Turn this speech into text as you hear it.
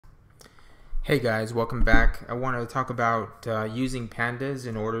Hey guys, welcome back. I want to talk about using pandas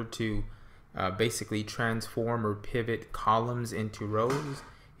in order to basically transform or pivot columns into rows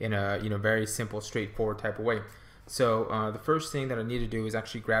in a very simple, straightforward type of way. So the first thing that I need to do is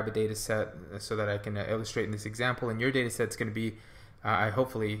actually grab a data set so that I can illustrate in this example. And your data set is going to be, I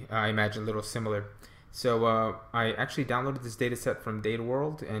imagine, a little similar. So I actually downloaded this data set from Data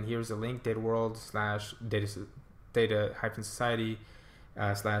World, and here's a link: data-society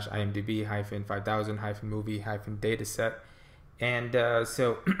slash IMDb hyphen 5000 hyphen movie hyphen dataset. And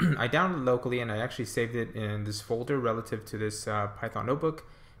so I downloaded locally, and I actually saved it in this folder relative to this Python notebook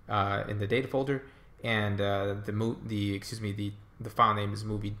in the data folder. And the file name is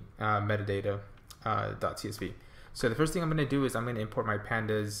movie metadata .csv. So the first thing I'm going to do is I'm going to import my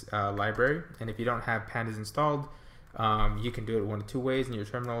pandas library. And if you don't have pandas installed, you can do it one of two ways in your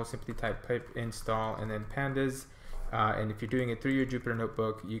terminal. Simply type pip install and then pandas. And if you're doing it through your Jupyter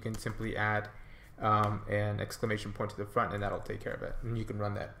notebook, you can simply add an exclamation point to the front, and that'll take care of it, and you can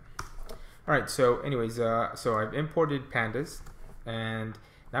run that. All right, so anyways, so I've imported pandas, and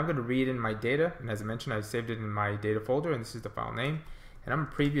now I'm going to read in my data, and as I mentioned, I've saved it in my data folder, and this is the file name, and I'm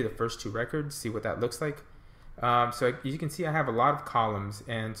going to preview the first two records, see what that looks like. So you can see I have a lot of columns,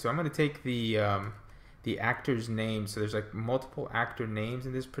 and so I'm going to take the actor's name. So there's like multiple actor names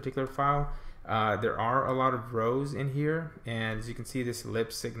in this particular file. There are a lot of rows in here, and as you can see, this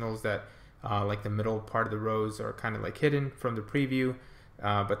ellipse signals that like the middle part of the rows are kind of like hidden from the preview,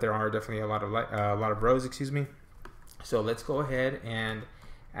 but there are definitely a lot of rows, excuse me. So let's go ahead and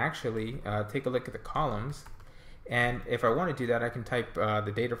actually take a look at the columns. And if I want to do that, I can type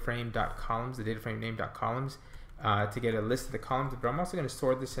the data frame.columns, the data frame name.columns, to get a list of the columns. But I'm also going to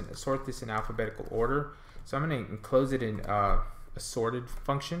sort this in alphabetical order. So I'm going to enclose it in a sorted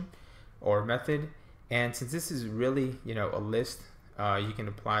function or method. And since this is really a list, you can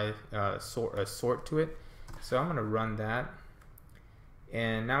apply a sort to it. So I'm going to run that.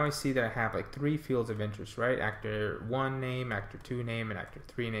 And now I see that I have like three fields of interest, right? Actor 1 name, actor 2 name, and actor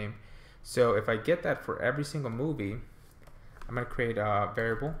 3 name. So if I get that for every single movie, I'm going to create a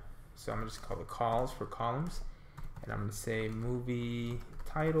variable. So I'm going to just call it calls for columns. And I'm going to say movie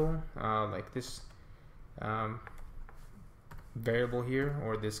title, like this variable here,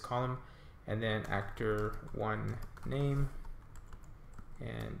 or this column. And then actor 1 name.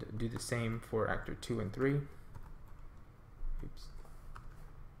 And do the same for actor 2 and 3. Oops.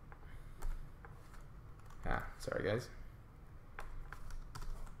 Sorry guys.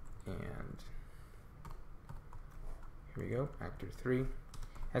 And here we go, actor 3.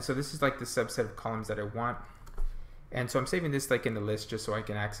 And so this is like the subset of columns that I want. And so I'm saving this like in the list just so I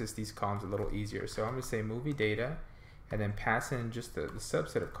can access these columns a little easier. So I'm going to say movie data and then pass in just the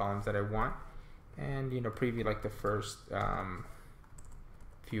subset of columns that I want, and preview like the first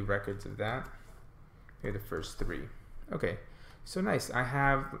few records of that. Here, the first 3. Okay, so nice. I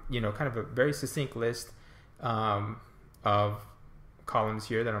have kind of a very succinct list of columns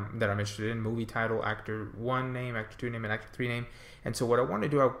here that I'm interested in: movie title, actor 1 name, actor 2 name, and actor 3 name. And so what I want to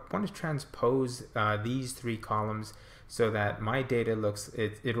do, I want to transpose these 3 columns so that my data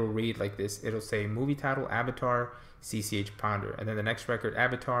it'll read like this. It'll say movie title, Avatar, CCH Pounder, and then the next record,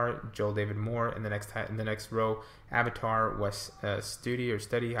 Avatar, Joel David Moore, and the next row, Avatar, Wes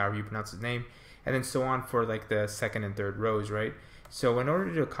Study, however you pronounce his name, and then so on for like the second and third rows, right? So in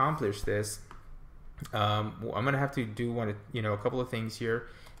order to accomplish this, I'm gonna have to do a couple of things here.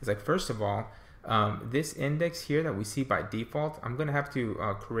 Is like, first of all, this index here that we see by default, I'm gonna have to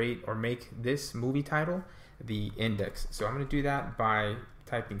create or make this movie title the index. So I'm gonna do that by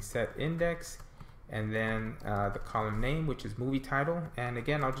typing set index and then the column name, which is movie title. And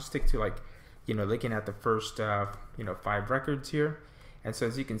again, I'll just stick to like looking at the first 5 records here. And so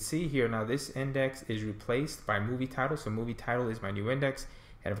as you can see here, now this index is replaced by movie title. So movie title is my new index.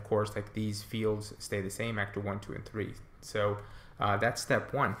 And of course, like these fields stay the same, actor 1, 2, and 3. So that's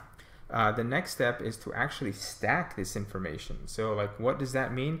step 1. The next step is to actually stack this information. So like, what does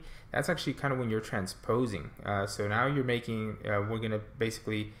that mean? That's actually kind of when you're transposing. So now you're making, we're going to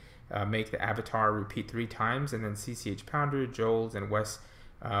basically make the Avatar repeat 3 times, and then CCH Pounder, Joel's, and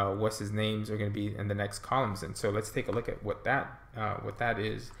Wes's names are going to be in the next columns. And so let's take a look at what that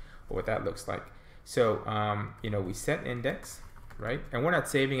is, or what that looks like. So we set index, right? And we're not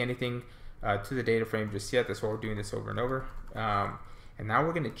saving anything to the data frame just yet. That's why we're doing this over and over. And now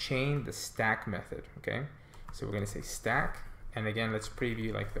we're going to chain the stack method, okay? So we're going to say stack, and again, let's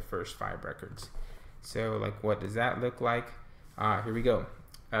preview like the first 5 records. So like, what does that look like? Here we go.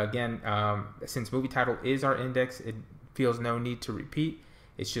 Again, since movie title is our index, it feels no need to repeat.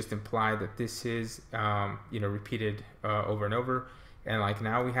 It's just implied that this is repeated over and over. And like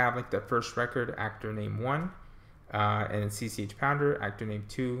now we have like the first record, actor name 1, and then CCH Pounder, actor name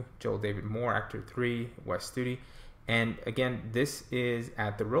 2, Joel David Moore, actor 3, Wes Studi. And again, this is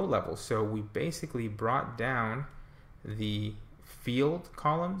at the row level. So we basically brought down the field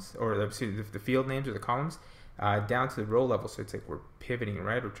columns, or the field names or the columns, down to the row level. So it's like we're pivoting,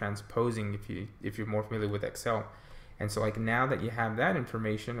 right, or transposing if you're more familiar with Excel. And so like now that you have that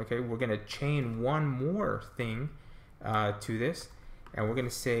information, okay, we're going to chain one more thing to this, and we're going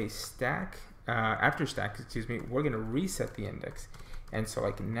to say stack, after stack, excuse me, we're going to reset the index. And so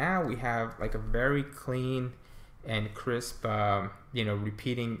like now we have like a very clean and crisp,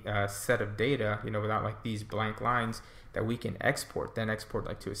 repeating set of data, without like these blank lines that we can export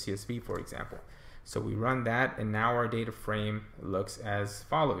like to a CSV, for example. So we run that, and now our data frame looks as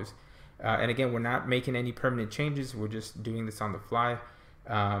follows. And again, we're not making any permanent changes. We're just doing this on the fly.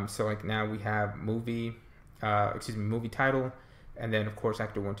 So like now we have movie title, and then of course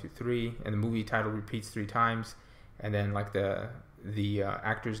actor 1, 2, 3, and the movie title repeats 3 times, and then like the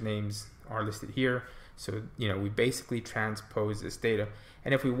actors' names are listed here. So we basically transpose this data,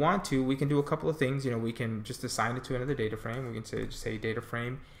 and if we want to, we can do a couple of things. We can just assign it to another data frame. We can say data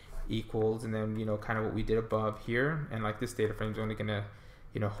frame equals, and then kind of what we did above here, and like this data frame is only gonna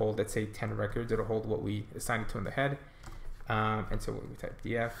hold, let's say 10 records. It'll hold what we assigned it to in the head, and so we type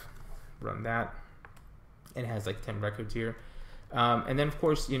df, run that, and it has like 10 records here, and then of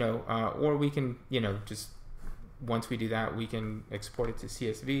course or we can just once we do that, we can export it to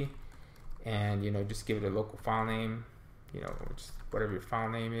CSV, and just give it a local file name, just whatever your file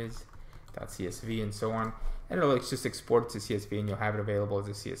name is, .csv, and so on, and it'll just export it to CSV, and you'll have it available as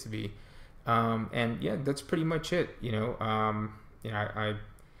a CSV. And yeah, that's pretty much it. I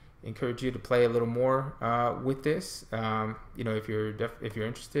encourage you to play a little more with this. If you're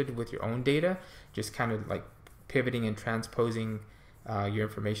interested with your own data, just kind of like pivoting and transposing your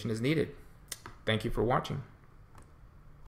information as needed. Thank you for watching.